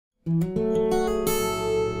We're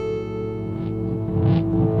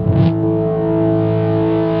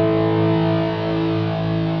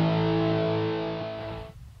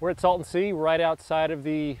at Salton Sea, right outside of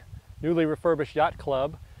the newly refurbished yacht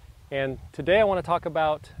club, and today I want to talk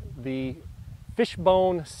about the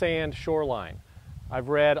Fishbone Sand shoreline. I've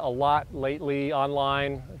read a lot lately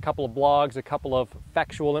online, a couple of blogs, a couple of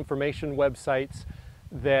factual information websites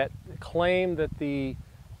that claim that the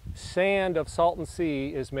sand of Salton Sea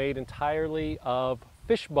is made entirely of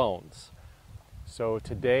fish bones. So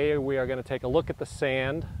today we are going to take a look at the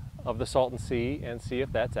sand of the Salton Sea and see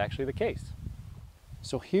if that's actually the case.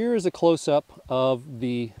 So here's a close-up of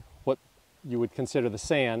what you would consider the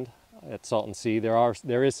sand at Salton Sea.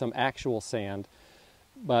 There is some actual sand,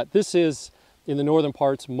 but this is, in the northern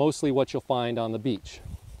parts, mostly what you'll find on the beach.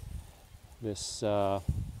 This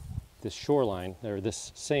shoreline, or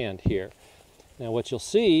this sand here. Now what you'll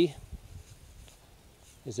see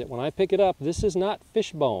is that when I pick it up, this is not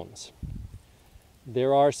fish bones.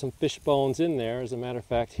 There are some fish bones in there. As a matter of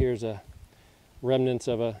fact, here's a remnants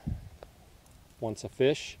of once a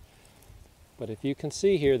fish. But if you can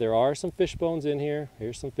see here, there are some fish bones in here.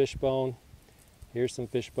 Here's some fish bone. Here's some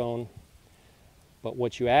fish bone. But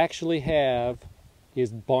what you actually have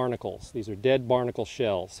is barnacles. These are dead barnacle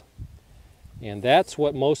shells. And that's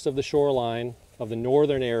what most of the shoreline of the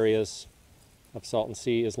northern areas of Salton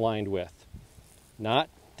Sea is lined with. Not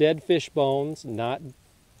dead fish bones, not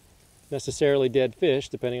necessarily dead fish,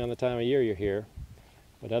 depending on the time of year you're here.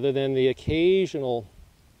 But other than the occasional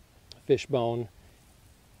fish bone,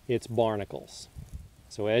 it's barnacles.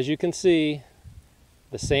 So as you can see,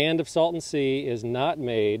 the sand of Salton Sea is not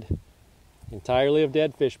made entirely of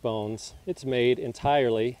dead fish bones. It's made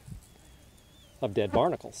entirely of dead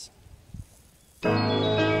barnacles.